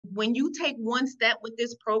when you take one step with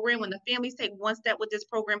this program, when the families take one step with this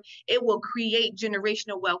program, it will create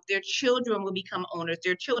generational wealth. Their children will become owners.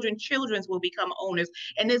 Their children's will become owners.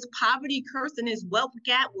 And this poverty curse and this wealth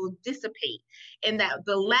gap will dissipate. And that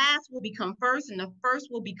the last will become first and the first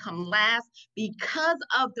will become last because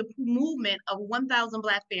of the movement of 1,000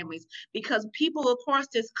 Black families, because people across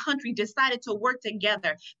this country decided to work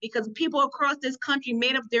together, because people across this country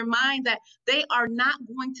made up their mind that they are not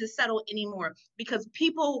going to settle anymore, because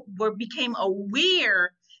people became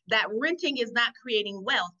aware that renting is not creating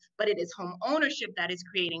wealth, but it is home ownership that is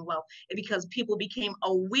creating wealth. And because people became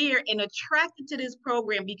aware and attracted to this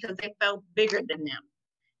program because they felt bigger than them,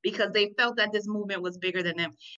 because they felt that this movement was bigger than them.